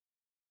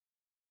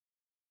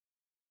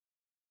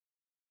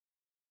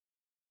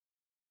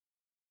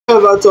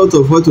ever thought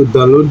of how to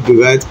download the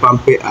right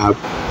Palmpay app?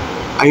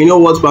 And you know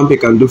what Palmpay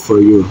can do for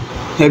you?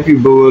 Help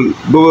you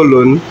borrow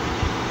loan,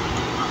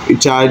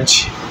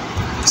 recharge,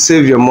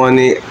 save your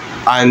money,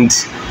 and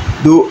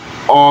do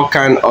all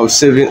kind of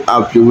saving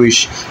app you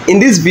wish. In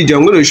this video,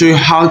 I'm going to show you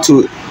how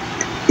to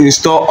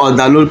install or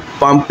download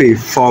Palmpay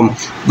from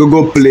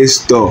Google Play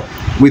Store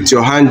with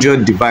your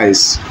Android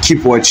device.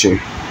 Keep watching.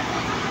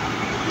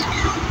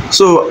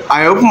 So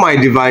I open my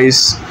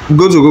device,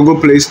 go to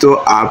Google Play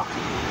Store app.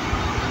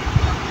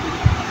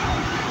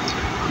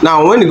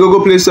 Now when the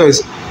Google Play Store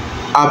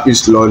app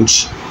is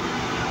launched,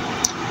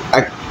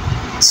 I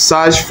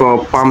search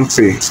for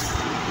Palmpay.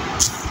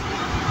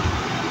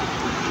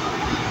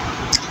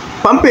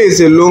 Palmpay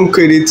is a loan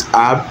credit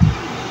app.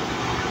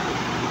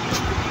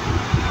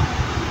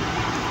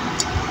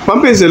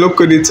 Palmpay is a loan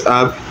credit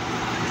app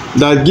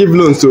that gives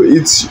loans to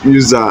each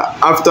user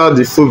after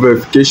the full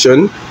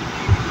verification.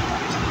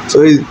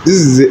 So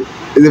this is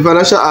a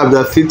financial app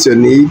that fits your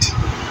need.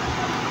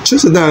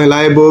 Trusted and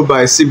reliable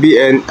by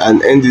CBN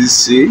and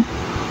NDC.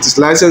 It is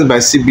licensed by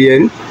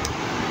CBN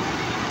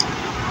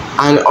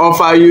and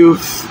offer you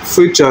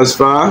free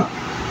transfer.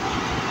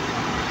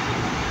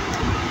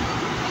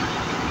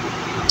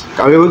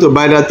 Can be able to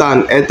buy data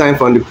and airtime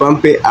from the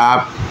Palmpay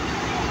app.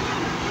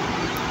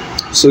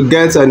 So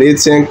get an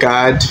ATM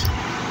card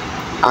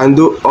and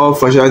do all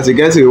functionality,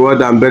 get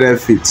reward and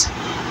benefits.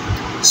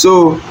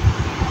 So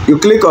you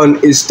click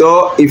on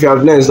install if you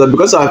have not installed.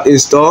 Because I have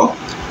installed,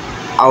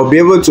 I'll be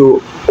able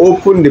to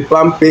open the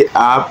Palmpay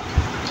app.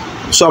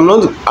 So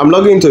I'm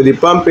logging into the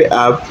Palmpay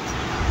app.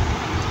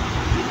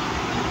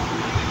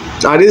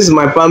 Now this is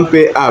my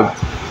Palmpay app.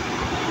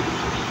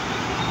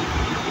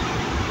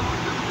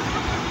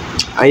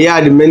 And here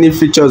are the many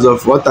features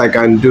of what I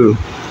can do.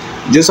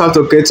 You just have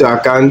to create your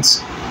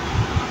account,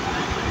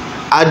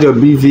 add your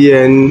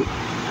BVN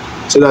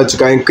so that you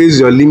can increase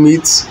your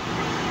limits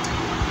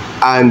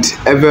and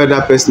every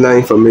other personal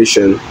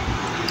information.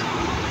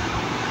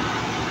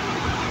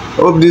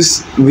 Hope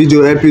this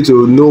video help you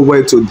to know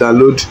where to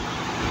download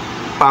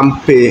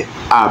Palmpay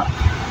app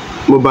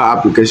mobile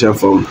application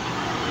from.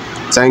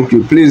 Thank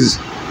you. Please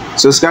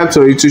subscribe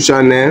to our YouTube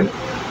channel.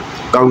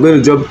 I'm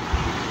going to drop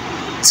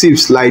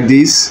tips like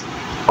this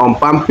on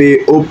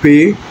Palmpay,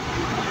 OPay,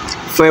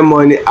 Fair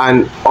Money,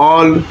 and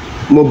all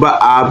mobile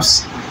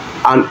apps,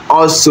 and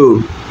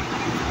also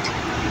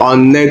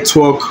on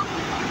network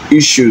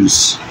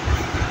issues.